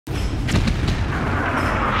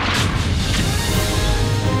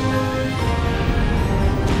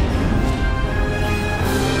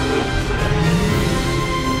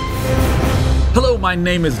my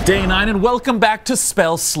name is Day9 and welcome back to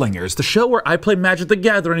Spellslingers, the show where I play Magic the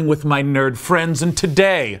Gathering with my nerd friends, and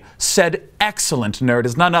today, said excellent nerd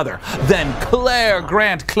is none other than Clare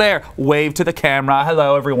Grant. Clare, wave to the camera.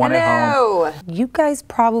 Hello everyone at home. You guys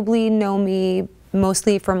probably know me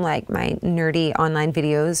mostly from like my nerdy online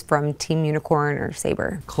videos from Team Unicorn or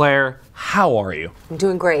Saber. Clare, how are you? I'm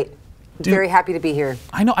doing great. Very happy to be here.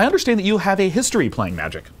 I know, I understand that you have a history playing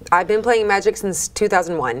Magic. I've been playing Magic since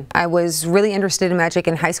 2001. I was really interested in Magic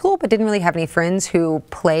in high school, but didn't really have any friends who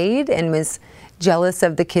played and was jealous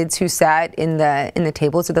of the kids who sat in the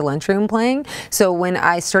tables of the lunchroom playing. So when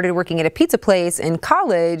I started working at a pizza place in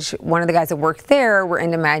college, one of the guys that worked there were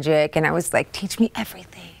into Magic, and I was like, teach me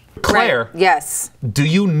everything. Clare, right. Yes. Do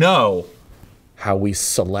you know how we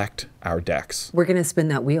select our decks? We're gonna spin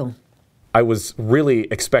that wheel. I was really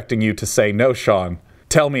expecting you to say, no, Sean,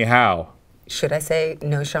 tell me how. Should I say,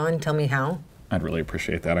 no, Sean, tell me how? I'd really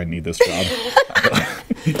appreciate that. I need this job.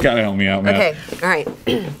 You gotta help me out, man. Okay, all right.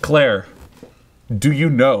 Clare, do you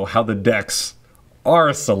know how the decks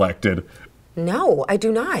are selected? No, I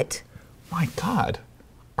do not. My God.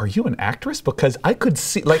 Are you an actress? Because I could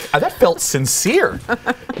see, like, that felt sincere.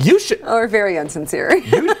 You should. Or very unsincere.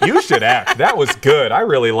 You should act. That was good. I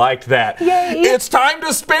really liked that. Yay. It's time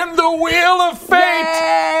to spin the Wheel of Fate.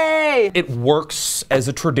 Yay. It works as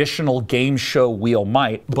a traditional game show wheel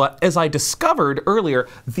might, but as I discovered earlier,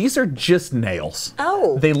 these are just nails.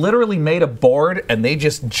 Oh. They literally made a board and they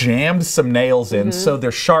just jammed some nails in, so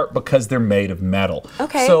they're sharp because they're made of metal.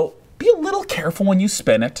 Okay. So be a little careful when you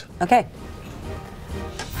spin it. Okay.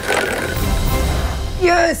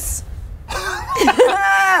 Yes!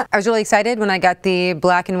 I was really excited when I got the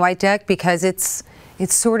black and white deck because it's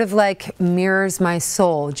sort of like mirrors my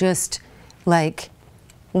soul, just like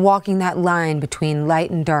walking that line between light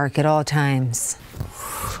and dark at all times.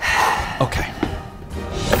 Okay.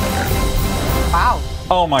 Wow.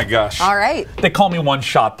 Oh my gosh. All right. They call me One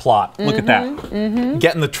Shot Plott. Look at that.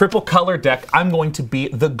 Getting the triple color deck, I'm going to be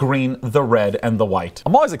the green, the red, and the white.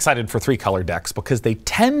 I'm always excited for 3-color decks because they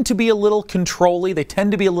tend to be a little control-y, they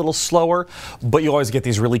tend to be a little slower, but you always get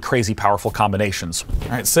these really crazy powerful combinations. All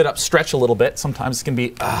right, sit up, stretch a little bit. Sometimes it can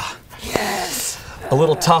be Yes. a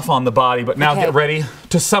little tough on the body, but now get ready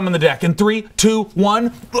to summon the deck in 3, 2, 1.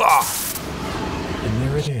 And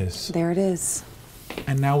there it is. There it is.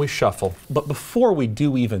 And now we shuffle. But before we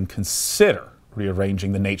do even consider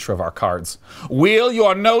rearranging the nature of our cards, Wheel, you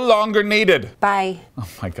are no longer needed. Bye. Oh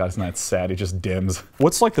my God, isn't that sad? It just dims.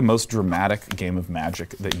 What's like the most dramatic game of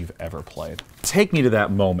Magic that you've ever played? Take me to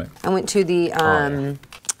that moment. I went to the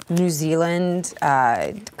New Zealand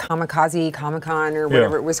Kamikaze Comic-Con or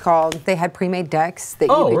whatever it was called. They had pre-made decks that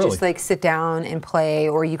you could just like sit down and play,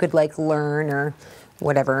 or you could like learn or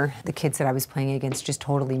whatever. The kids that I was playing against just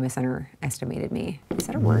totally misunderestimated me. Is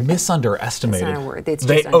that a word? Misunderestimated. It's not a word.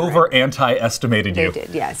 They over anti-estimated you. They did,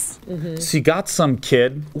 yes. So you got some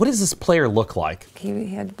kid. What does this player look like?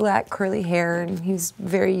 He had black curly hair and he was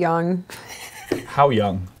very young. How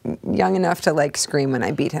young? Young enough to like scream when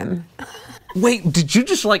I beat him. Wait, did you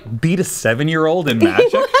just like beat a 7-year-old in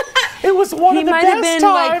Magic? It was one of the best times. He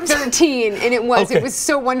might have been like 13, and it was. Okay. It was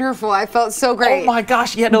so wonderful. I felt so great. Oh my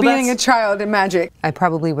gosh, yeah, no, being a child in Magic. I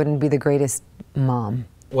probably wouldn't be the greatest mom.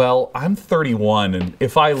 Well, I'm 31, and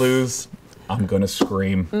if I lose, I'm gonna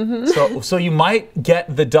scream. So you might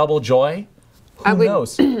get the double joy. Who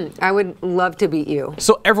knows? I would love to beat you.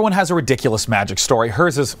 So everyone has a ridiculous Magic story.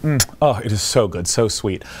 Hers is, oh, it is so good, so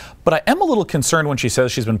sweet. But I am a little concerned when she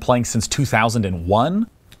says she's been playing since 2001.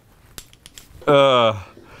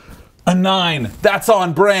 A 9. That's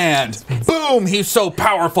on brand. Boom, he's so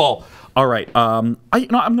powerful. All right, I'm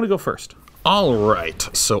gonna go first. All right,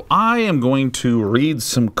 so I am going to read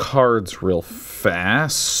some cards real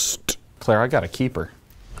fast. Claire, I got a keeper.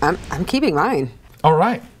 I'm keeping mine. All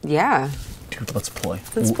right. Yeah. Dude, let's play.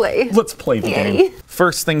 Let's play. Let's play the game.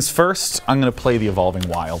 First things first, I'm gonna play the Evolving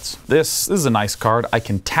Wilds. This is a nice card. I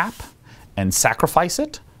can tap and sacrifice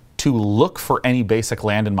it to look for any basic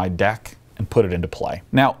land in my deck and put it into play.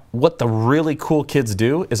 Now, what the really cool kids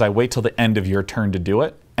do is I wait till the end of your turn to do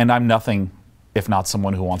it, and I'm nothing if not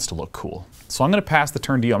someone who wants to look cool. So I'm gonna pass the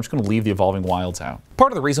turn to you. I'm just gonna leave the Evolving Wilds out.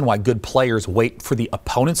 Part of the reason why good players wait for the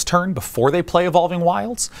opponent's turn before they play Evolving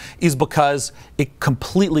Wilds is because it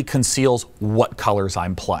completely conceals what colors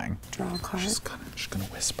I'm playing. Draw a card. Just gonna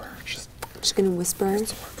whisper. Just gonna whisper.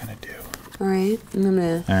 That's what we're gonna do. All right, I'm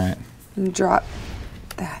gonna drop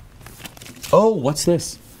that. Oh, what's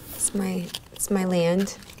this? It's my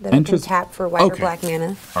land that I can tap for white or black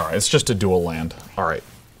mana. All right, it's just a dual land. All right.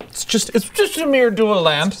 It's just a mere dual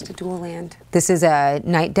land. Just a dual land. This is a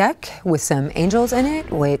knight deck with some angels in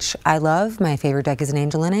it, which I love. My favorite deck is an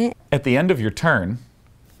angel in it. At the end of your turn,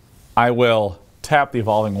 I will tap the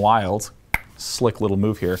Evolving Wilds. Slick little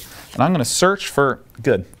move here. And I'm going to search for...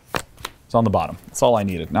 Good. It's on the bottom. That's all I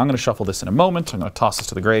needed. Now I'm going to shuffle this in a moment. I'm going to toss this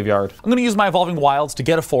to the graveyard. I'm going to use my Evolving Wilds to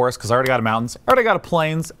get a forest, because I already got a mountains, I already got a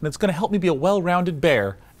plains, and it's going to help me be a well-rounded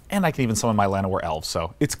bear. And I can even summon my Llanowar elves,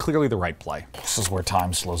 so it's clearly the right play. This is where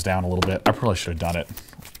time slows down a little bit. I probably should have done it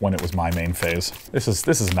when it was my main phase. This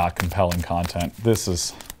is not compelling content.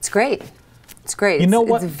 It's great. It's great. You know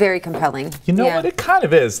what? It's very compelling. You know what? It kind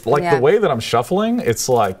of is. Like the way that I'm shuffling, it's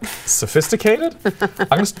like sophisticated. I'm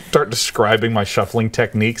going to start describing my shuffling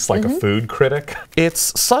techniques like a food critic.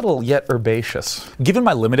 It's subtle yet herbaceous. Given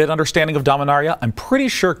my limited understanding of Dominaria, I'm pretty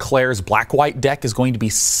sure Claire's black-white deck is going to be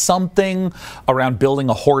something around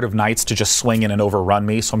building a horde of knights to just swing in and overrun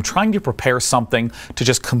me. So I'm trying to prepare something to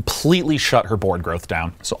just completely shut her board growth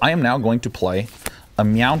down. So I am now going to play a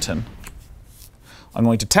mountain. I'm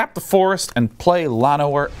going to tap the forest and play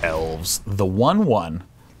Llanowar Elves, the 1/1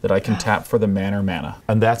 that I can tap for the mana.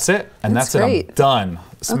 And that's it. And that's it. I'm done.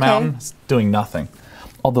 This mountain is doing nothing.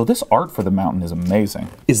 Although this art for the mountain is amazing.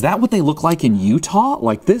 Is that what they look like in Utah?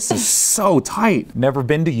 Like, this is so tight. Never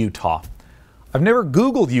been to Utah. I've never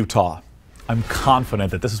Googled Utah. I'm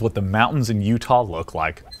confident that this is what the mountains in Utah look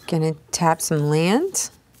like. Gonna tap some land.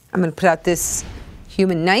 I'm gonna put out this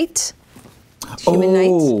human knight.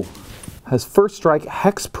 Knight. Has first strike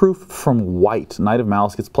hexproof from white. Knight of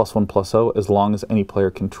Malice gets +1/+0 as long as any player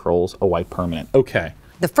controls a white permanent. Okay.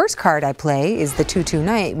 The first card I play is the 2/2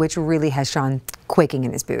 Knight, which really has Sean quaking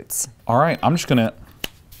in his boots. All right, I'm just gonna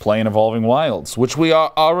play an Evolving Wilds, which we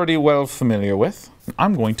are already well familiar with.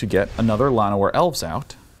 I'm going to get another Llanowar Elves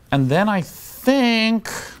out, and then I think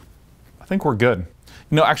we're good.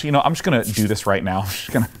 Actually, I'm just gonna do this right now. I'm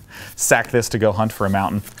just gonna sack this to go hunt for a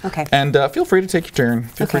mountain. Okay. And feel free to take your turn.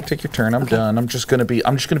 Feel free to take your turn. I'm done. I'm just gonna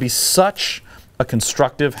be such a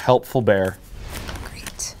constructive, helpful bear.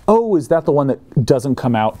 Great. Oh, is that the one that doesn't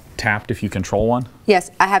come out tapped if you control one?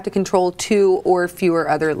 Yes, I have to control 2 or fewer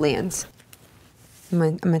other lands.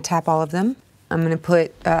 I'm gonna tap all of them. I'm going to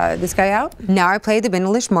put this guy out. Now I play the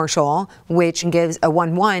Bindalish Marshal, which gives a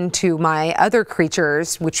 1/1 to my other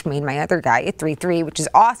creatures, which made my other guy a 3/3, which is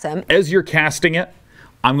awesome. As you're casting it,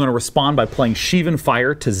 I'm going to respond by playing Sheevan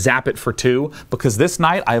Fire to zap it for 2, because this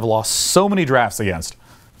night I have lost so many drafts against.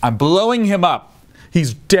 I'm blowing him up.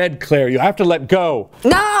 He's dead, Claire. You have to let go.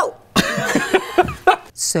 No!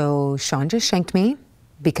 So Sean just shanked me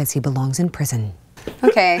because he belongs in prison.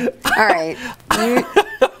 Okay, all right.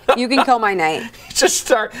 You can kill my knight. Just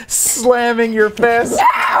start slamming your fist.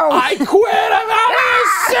 No! I quit! I'm out of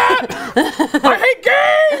this set! I hate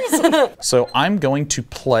games! So I'm going to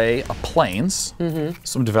play a Plains.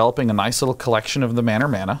 So I'm developing a nice little collection of the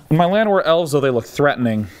mana. My Llanowar Elves, though they look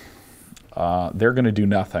threatening, they're going to do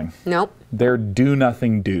nothing. Nope. They're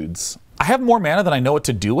do-nothing dudes. I have more mana than I know what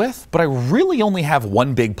to do with, but I really only have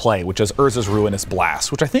one big play, which is Urza's Ruinous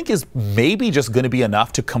Blast, which I think is maybe just going to be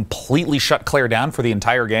enough to completely shut Claire down for the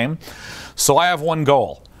entire game. So I have one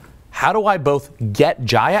goal. How do I both get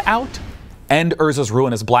Jaya out and Urza's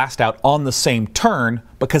Ruinous Blast out on the same turn,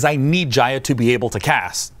 because I need Jaya to be able to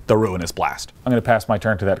cast the Ruinous Blast. I'm going to pass my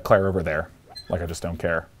turn to that Claire over there, like I just don't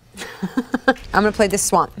care. I'm going to play this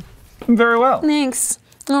Swamp. Very well. Thanks.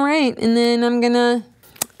 All right, and then I'm going to...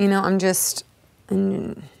 I'm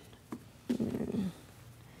gonna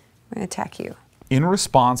attack you. In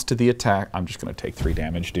response to the attack, I'm just gonna take 3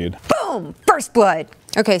 damage, dude. Boom! First blood.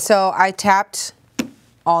 Okay, so I tapped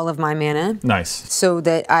all of my mana. Nice. So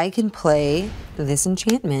that I can play this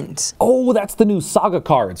enchantment. Oh, that's the new Saga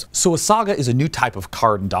cards. So a Saga is a new type of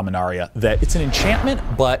card in Dominaria that it's an enchantment,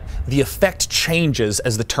 but the effect changes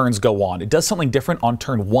as the turns go on. It does something different on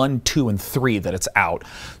turn 1, 2, and 3 that it's out.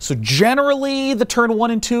 So generally, the turn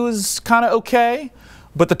 1 and 2 is kind of okay,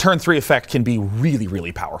 but the turn 3 effect can be really,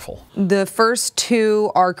 really powerful. The first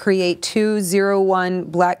 2 are create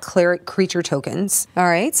 2/0/1 Black Cleric creature tokens. All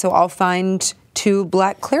right, so I'll find 2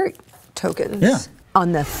 Black Cleric tokens. Yeah.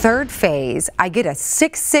 On the third phase, I get a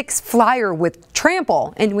 6/6 flyer with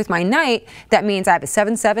trample, and with my knight, that means I have a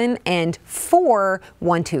 7/7 and 4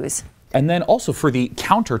 1/2s. And then also for the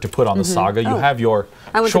counter to put on the Saga, you have your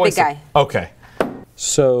I want choice. the big guy. Okay.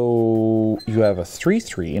 So you have a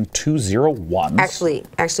 3/3 and 2 0/1s.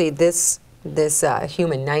 Actually, this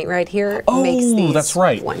human knight right here makes these that's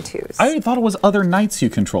right. 1/2s. I thought it was other knights you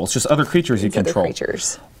control. It's just other creatures you control. Other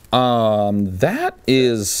creatures.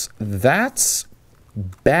 That's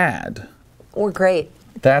bad. Or great.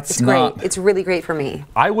 That's It's not... great. It's really great for me.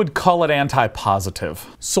 I would call it anti-positive.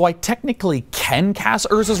 So I technically can cast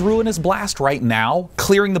Urza's Ruinous Blast right now,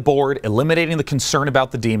 clearing the board, eliminating the concern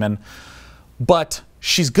about the demon, but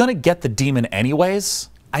she's gonna get the demon anyways.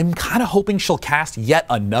 I'm kind of hoping she'll cast yet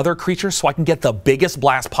another creature so I can get the biggest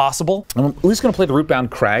blast possible. I'm at least going to play the Rootbound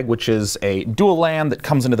Crag, which is a dual land that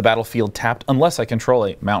comes into the battlefield tapped unless I control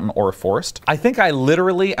a mountain or a forest. I think I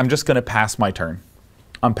literally am just going to pass my turn.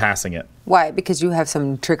 I'm passing it. Why? Because you have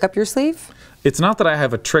some trick up your sleeve? It's not that I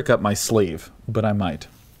have a trick up my sleeve, but I might.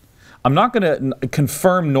 I'm not going to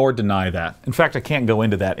confirm nor deny that. In fact, I can't go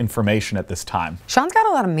into that information at this time. Sean's got a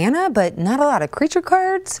lot of mana, but not a lot of creature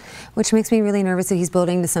cards, which makes me really nervous that he's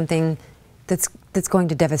building to something that's going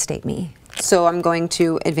to devastate me. So I'm going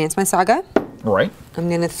to advance my saga. Right. I'm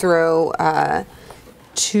going to throw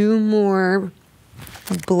 2 more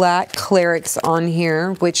black clerics on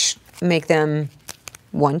here, which make them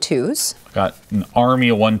 1/2s. Got an army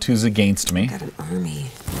of 1/2s against me. Got an army.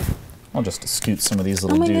 I'll just scoot some of these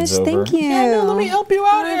little Oh my dudes gosh, over. thank you. Yeah, no, let me help you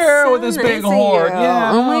out That's here so with this nice big of horde. you.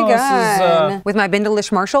 Yeah, oh my no, God. With my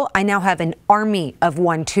Bindalish Marshal, I now have an army of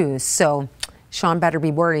 1/2s, so Sean better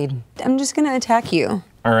be worried. I'm just gonna attack you.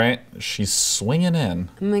 All right, she's swinging in.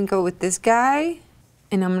 I'm gonna go with this guy,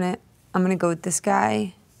 and I'm gonna go with this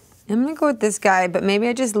guy. I'm gonna go with this guy, but maybe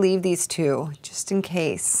I just leave these 2, just in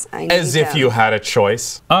case I need As if them. you had a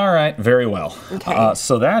choice. All right, very well. Okay.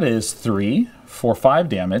 So that is 3 for 5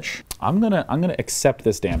 damage. I'm gonna accept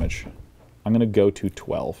this damage. I'm gonna go to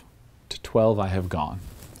 12. To 12 I have gone.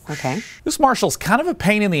 Okay. This Marshal's kind of a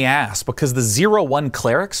pain in the ass because the 0/1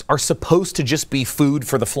 clerics are supposed to just be food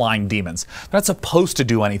for the flying demons. They're not supposed to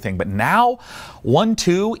do anything, but now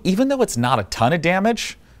 1/2, even though it's not a ton of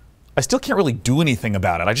damage, I still can't really do anything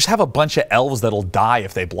about it. I just have a bunch of elves that'll die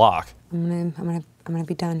if they block. I'm gonna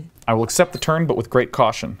be done. I will accept the turn, but with great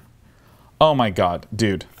caution. Oh my God,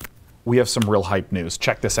 dude. We have some real hype news.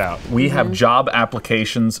 Check this out. We have job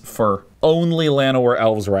applications for only Llanowar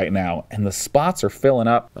elves right now, and the spots are filling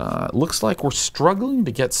up. Looks like we're struggling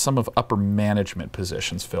to get some of upper management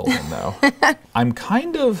positions filled in, though. I'm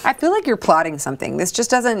kind of... I feel like you're plotting something. This just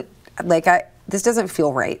doesn't, this doesn't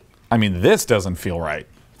feel right. I mean, this doesn't feel right.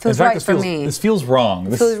 Feels In fact, right for me. This feels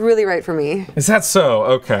wrong. It feels really right for me. Is that so?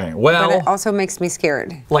 Okay. Well, But it also makes me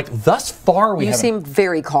scared. like thus far we You haven't... seem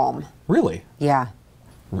very calm. Really? Yeah.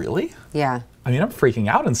 Really? Yeah. I mean, I'm freaking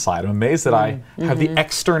out inside. I'm amazed that I have the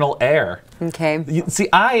external air. Okay. See,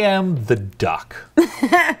 I am the duck.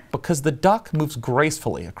 Because the duck moves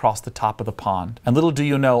gracefully across the top of the pond. And little do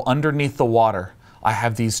you know, underneath the water, I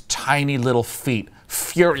have these tiny little feet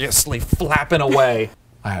furiously flapping away.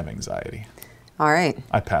 I have anxiety. All right.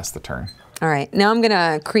 I passed the turn. All right. Now I'm going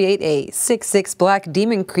to create a 6/6 black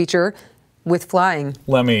demon creature with flying.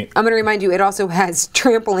 Let me... I'm going to remind you, it also has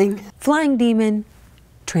trampling. Flying demon,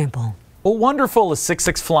 trample. Well, wonderful, a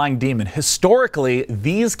 6/6 flying demon. Historically,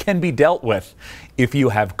 these can be dealt with if you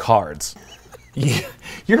have cards.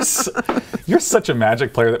 You're such a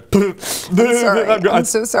Magic player that... I'm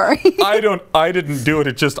so sorry. I didn't do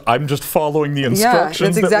it. I'm just following the instructions. Yeah,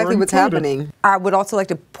 that's exactly that were what's included. happening. I would also like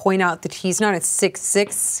to point out that he's not a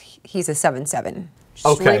 6/6, he's a 7/7. Just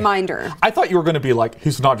Okay. a reminder. I thought you were going to be like,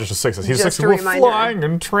 he's not just a 6/6. He's Just a 6/6 a with reminder. flying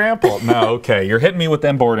and trample. No, okay. You're hitting me with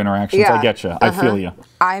them board interactions. I get you. I feel you.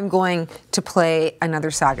 I'm going to play another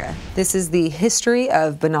saga. This is the history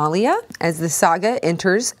of Benalia. As the saga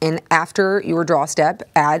enters, and after your draw step,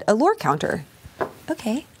 add a lore counter.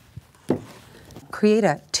 Okay. Create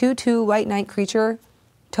a 2/2 white knight creature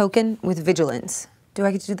token with vigilance. Do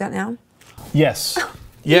I get to do that now? Yes.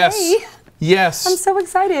 Yes. Yay. Yes. I'm so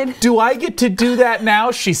excited. Do I get to do that now?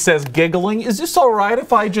 She says, giggling. Is this all right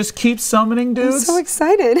if I just keep summoning dudes? I'm so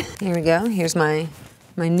excited. Here we go. Here's my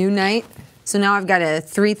new knight. So now I've got a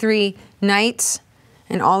 3/3 knight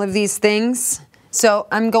and all of these things. So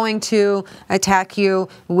I'm going to attack you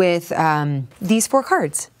with these 4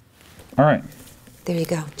 cards. All right. There you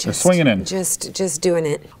go. Just swinging in. Just doing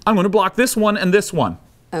it. I'm going to block this one and this one.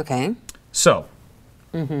 Okay. So,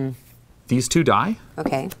 these 2 die.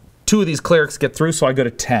 Okay. 2 of these clerics get through, so I go to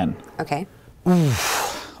 10. Okay.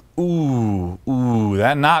 Ooh,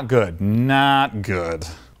 that not good. Not good.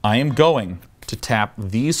 I am going to tap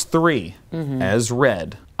these 3 as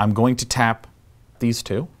red. I'm going to tap these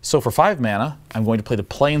 2. So for 5 mana, I'm going to play the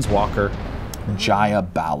Planeswalker Jaya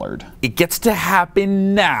Ballard. It gets to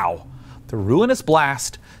happen now. The Ruinous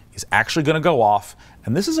Blast is actually going to go off,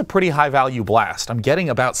 and this is a pretty high value blast. I'm getting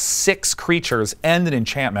about 6 creatures and an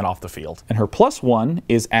enchantment off the field. And her +1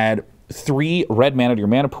 is add 3 red mana to your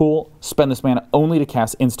mana pool, spend this mana only to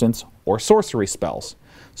cast instants or sorcery spells.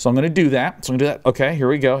 So I'm going to do that. Okay, here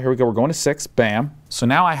we go. We're going to 6. Bam. So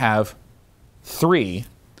now I have 3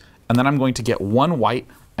 and then I'm going to get 1 white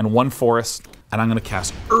and 1 forest, and I'm going to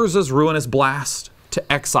cast Urza's Ruinous Blast to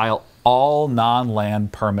exile all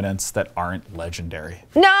non-land permanents that aren't legendary.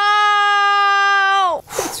 No!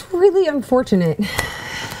 It's really unfortunate.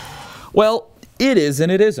 Well, it is and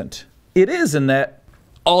it isn't. It is in that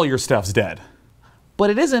all your stuff's dead. But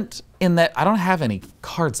it isn't in that I don't have any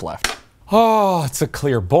cards left. Oh, it's a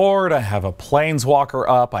clear board. I have a Planeswalker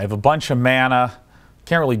up. I have a bunch of mana.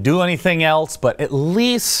 Can't really do anything else, but at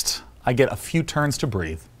least I get a few turns to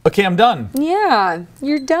breathe. Okay, I'm done. Yeah,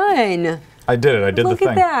 you're done. I did it. I did the thing.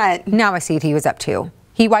 Look at that. Now I see what he was up to.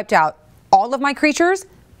 He wiped out all of my creatures,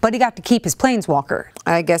 but he got to keep his Planeswalker.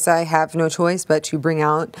 I guess I have no choice but to bring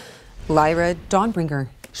out Lyra Dawnbringer.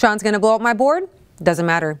 Sean's gonna blow up my board? Doesn't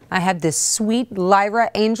matter. I have this sweet Lyra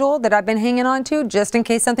Angel that I've been hanging on to just in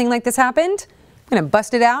case something like this happened. I'm gonna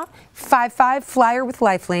bust it out. 5/5 flyer with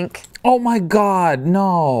lifelink. Oh my God,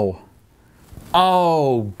 no.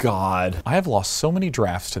 Oh God. I have lost so many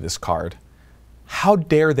drafts to this card. How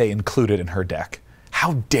dare they include it in her deck?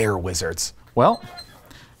 How dare Wizards? Well,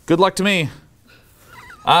 good luck to me.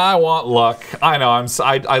 I want luck. I know,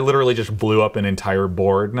 I literally just blew up an entire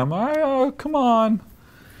board and I'm like, oh, come on.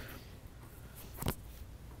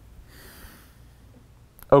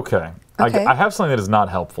 Okay. I have something that is not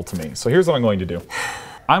helpful to me. So here's what I'm going to do.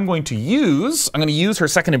 I'm going to use her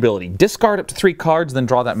second ability. Discard up to 3 cards, then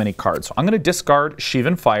draw that many cards. So I'm going to discard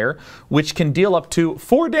Sheevan Fire, which can deal up to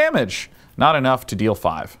 4 damage. Not enough to deal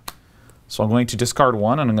 5. So I'm going to discard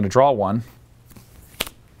 1, and I'm going to draw 1.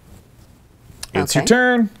 It's your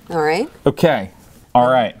turn. All right. Okay. All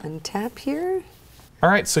right. Untap here. All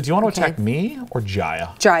right, so do you want to attack me or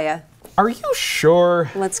Jaya? Jaya. Are you sure?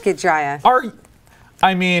 Let's get Jaya.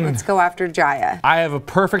 I mean, let's go after Jaya. I have a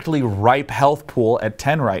perfectly ripe health pool at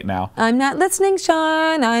 10 right now. I'm not listening,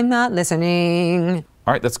 Sean. I'm not listening.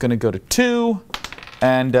 All right, that's going to go to 2.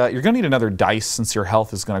 And you're going to need another dice since your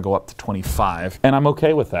health is going to go up to 25. And I'm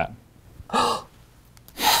okay with that.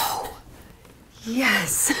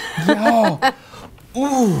 Yes. Yo.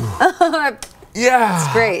 Ooh. Yeah.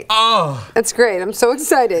 That's great. Oh. That's great. I'm so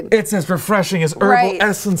excited. It's as refreshing as herbal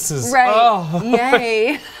essences. Right. Oh.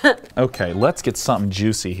 Yay. Okay, let's get something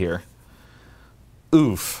juicy here.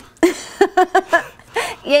 Oof.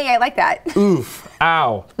 Yay, I like that. Oof.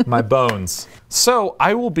 Ow. My bones. So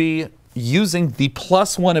I will be using the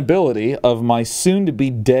 +1 ability of my soon-to-be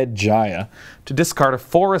dead Jaya to discard a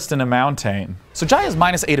forest and a mountain. So Jaya's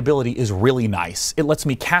 -8 ability is really nice. It lets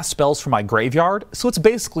me cast spells from my graveyard, so it's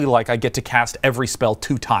basically like I get to cast every spell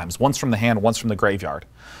 2 times, once from the hand, once from the graveyard.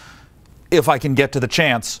 If I can get to the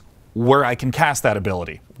chance where I can cast that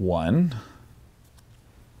ability. 1,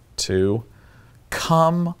 2,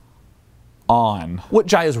 come on. What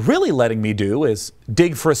Jaya's really letting me do is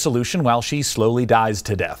dig for a solution while she slowly dies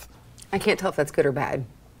to death. I can't tell if that's good or bad.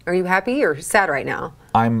 Are you happy or sad right now?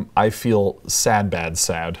 I feel sad, bad,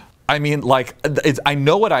 sad. I mean, like, I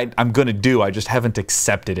know what I'm going to do. I just haven't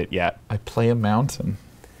accepted it yet. I play a mountain.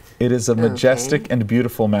 It is a majestic and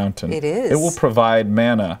beautiful mountain. It is. It will provide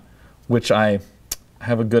mana, which I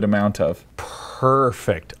have a good amount of.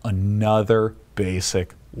 Perfect. Another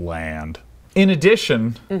basic land. In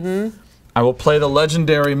addition, I will play the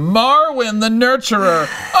legendary Marwyn the Nurturer,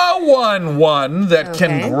 a 1/1 that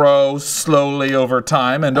can grow slowly over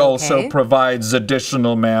time and also provides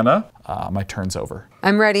additional mana. My turn's over.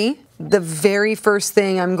 I'm ready. The very first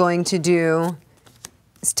thing I'm going to do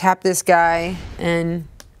is tap this guy and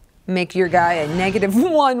make your guy a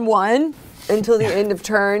 -1/1 until the end of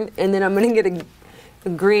turn, and then I'm going to get a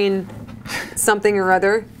green something or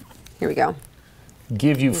other. Here we go.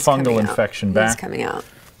 Give you fungal infection back. He's coming out.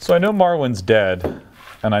 So I know Marwyn's dead,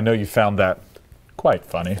 and I know you found that quite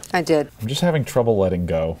funny. I did. I'm just having trouble letting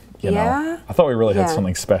go, you know? I thought we really had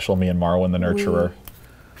something special, me and Marwyn the Nurturer.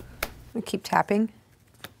 I'm gonna keep tapping.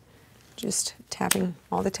 Just tapping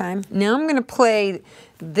all the time. Now I'm gonna play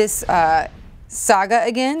this saga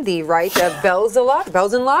again, the Rite of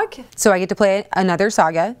Belzenlock. So I get to play another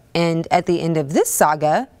saga, and at the end of this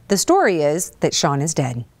saga, the story is that Sean is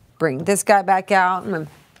dead. Bring this guy back out. I'm gonna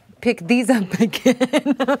pick these up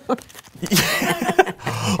again.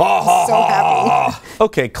 So happy.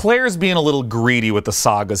 Okay, Claire's being a little greedy with the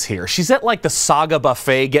sagas here. She's at like the saga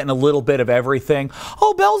buffet getting a little bit of everything.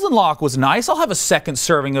 Oh, Belzenlock was nice. I'll have a second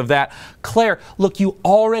serving of that. Claire, look, you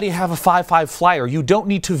already have a 5/5 flyer. You don't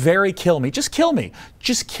need to very kill me. Just kill me.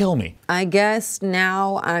 Just kill me. I guess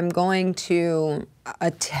now I'm going to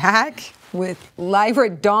attack with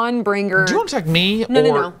Lyra Dawnbringer. Do you want to attack me?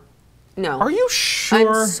 No. Are you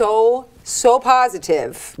sure? I'm so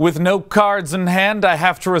positive. With no cards in hand, I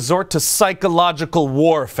have to resort to psychological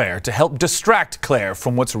warfare to help distract Claire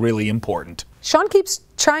from what's really important. Sean keeps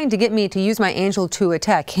trying to get me to use my angel to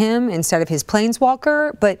attack him instead of his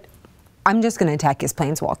planeswalker, but I'm just going to attack his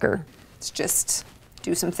planeswalker. Let's just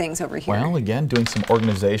do some things over here. Well, again, doing some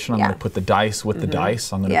organization. I'm going to put the dice with the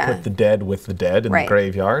dice. I'm going to put the dead with the dead in the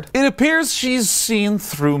graveyard. It appears she's seen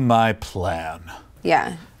through my plan.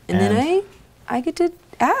 Yeah, and then I get to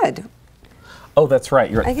add. Oh, that's right.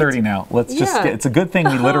 You're at 30 now. Let's just get, it's a good thing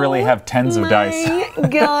we literally have tens of dice. Oh my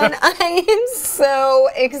God, I am so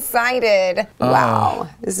excited. Wow.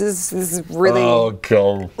 This is really,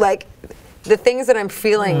 like, the things that I'm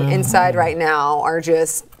feeling inside right now are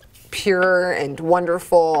just pure and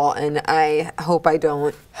wonderful, and I hope I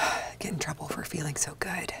don't get in trouble for feeling so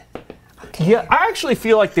good. Okay. Yeah, I actually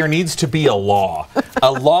feel like there needs to be a law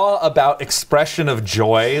about expression of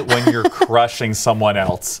joy when you're crushing someone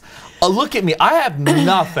else. Look at me, I have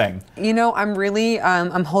nothing. You know, I'm really,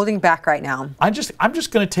 I'm holding back right now. I'm just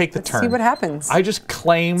going to take the turn. See what happens. I just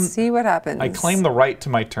claim. See what happens. I claim the right to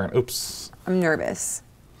my turn. Oops. I'm nervous.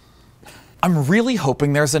 I'm really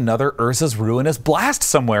hoping there's another Urza's Ruinous Blast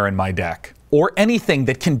somewhere in my deck. Or anything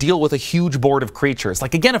that can deal with a huge board of creatures.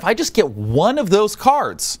 Like, again, if I just get one of those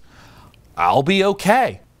cards, I'll be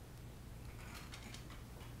okay.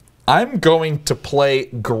 I'm going to play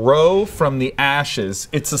Grow from the Ashes.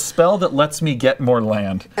 It's a spell that lets me get more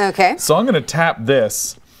land. Okay. So I'm going to tap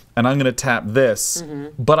this, and I'm going to tap this,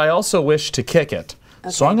 but I also wish to kick it.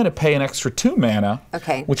 Okay. So I'm going to pay an extra 2 mana,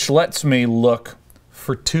 which lets me look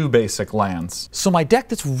for 2 basic lands. So my deck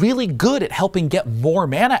that's really good at helping get more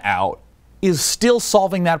mana out is still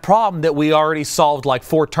solving that problem that we already solved like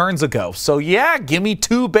 4 turns ago. So yeah, give me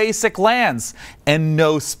 2 basic lands and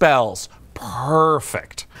no spells.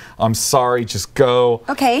 Perfect. I'm sorry, just go.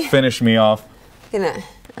 Okay. Finish me off. Gonna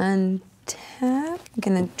untap,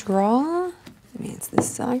 gonna draw. I mean, it's the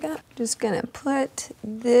Saga. Just gonna put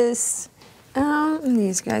this out, and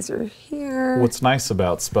these guys are here. What's nice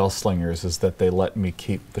about Spellslingers is that they let me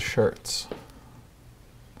keep the shirts.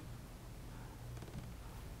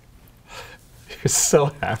 You're so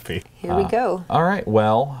happy. Here we go. All right,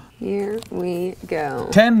 well. Here we go.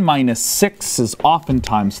 10 minus 6 is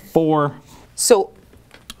oftentimes 4. So.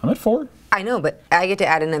 I'm at 4. I know, but I get to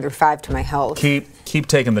add another 5 to my health. Keep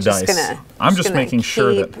taking the dice. I'm just making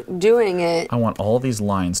sure that doing it. I want all these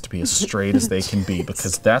lines to be as straight as they can be,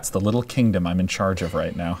 because that's the little kingdom I'm in charge of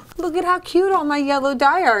right now. Look at how cute all my yellow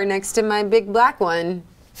die are next to my big black one.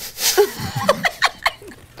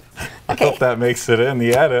 I hope that makes it in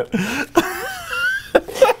the edit.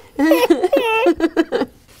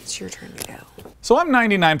 It's your turn to go. So I'm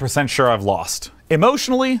 99% sure I've lost.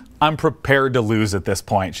 Emotionally, I'm prepared to lose at this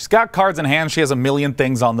point. She's got cards in hand, she has a million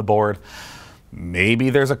things on the board. Maybe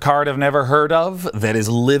there's a card I've never heard of that is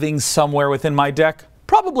living somewhere within my deck.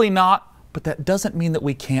 Probably not, but that doesn't mean that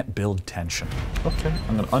we can't build tension. Okay,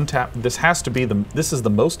 I'm gonna untap. This is the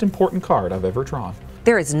most important card I've ever drawn.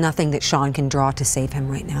 There is nothing that Sean can draw to save him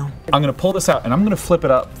right now. I'm gonna pull this out and I'm gonna flip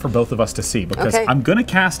it up for both of us to see, because I'm gonna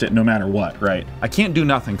cast it no matter what, right? I can't do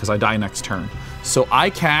nothing because I die next turn. So I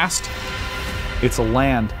cast, it's a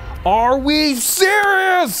land. Are we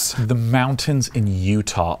serious? The mountains in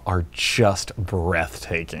Utah are just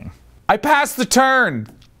breathtaking. I passed the turn,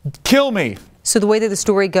 kill me. So the way that the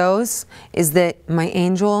story goes is that my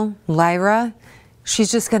angel, Lyra,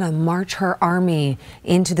 she's just gonna march her army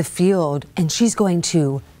into the field and she's going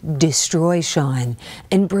to destroy Sean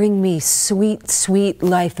and bring me sweet, sweet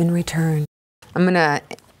life in return. I'm gonna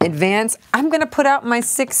advance. I'm gonna put out my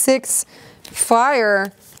 6/6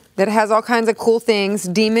 fire that has all kinds of cool things.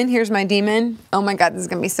 Demon, here's my demon. Oh my God, this is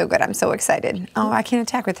gonna be so good. I'm so excited. Oh, I can't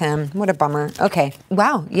attack with him. What a bummer. Okay,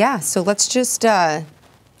 wow, yeah, so let's just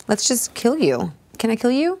kill you. Can I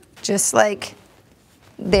kill you? Just like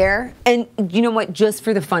there. And you know what, just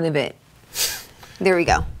for the fun of it. There we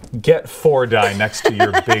go. Get 4 die next to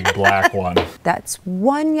your big black one. That's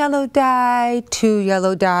 1 yellow die, 2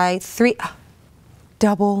 yellow die, 3,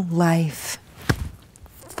 double life,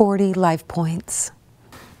 40 life points.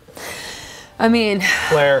 I mean,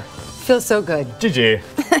 Claire. Feels so good. GG.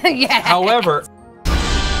 Yeah. However,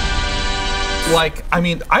 like, I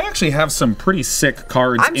mean, I actually have some pretty sick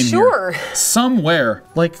cards in here. Somewhere.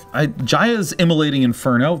 Like, Jaya's Immolating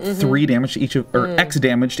Inferno, 3 damage to each of, or X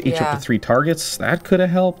damage to each of the 3 targets. That could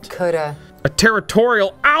have helped. Coulda. A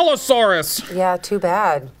Territorial Allosaurus! Yeah, too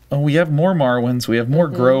bad. Oh, we have more Marwins. We have more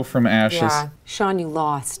Grow from Ashes. Yeah. Sean, you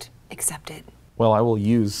lost. Accept it. Well, I will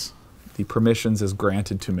use the permissions as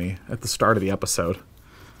granted to me at the start of the episode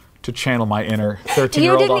to channel my inner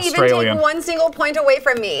 13-year-old Australian. You didn't even take 1 single point away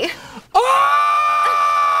from me. Ah!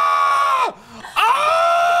 Ah!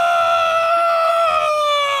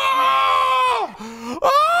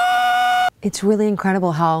 Ah! It's really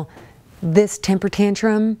incredible how this temper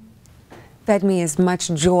tantrum fed me as much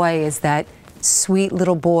joy as that sweet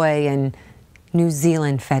little boy in New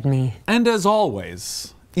Zealand fed me. And as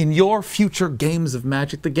always, in your future games of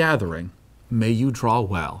Magic the Gathering, may you draw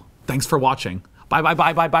well. Thanks for watching. Bye, bye,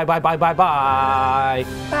 bye, bye, bye, bye, bye, bye, bye.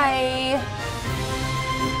 Bye.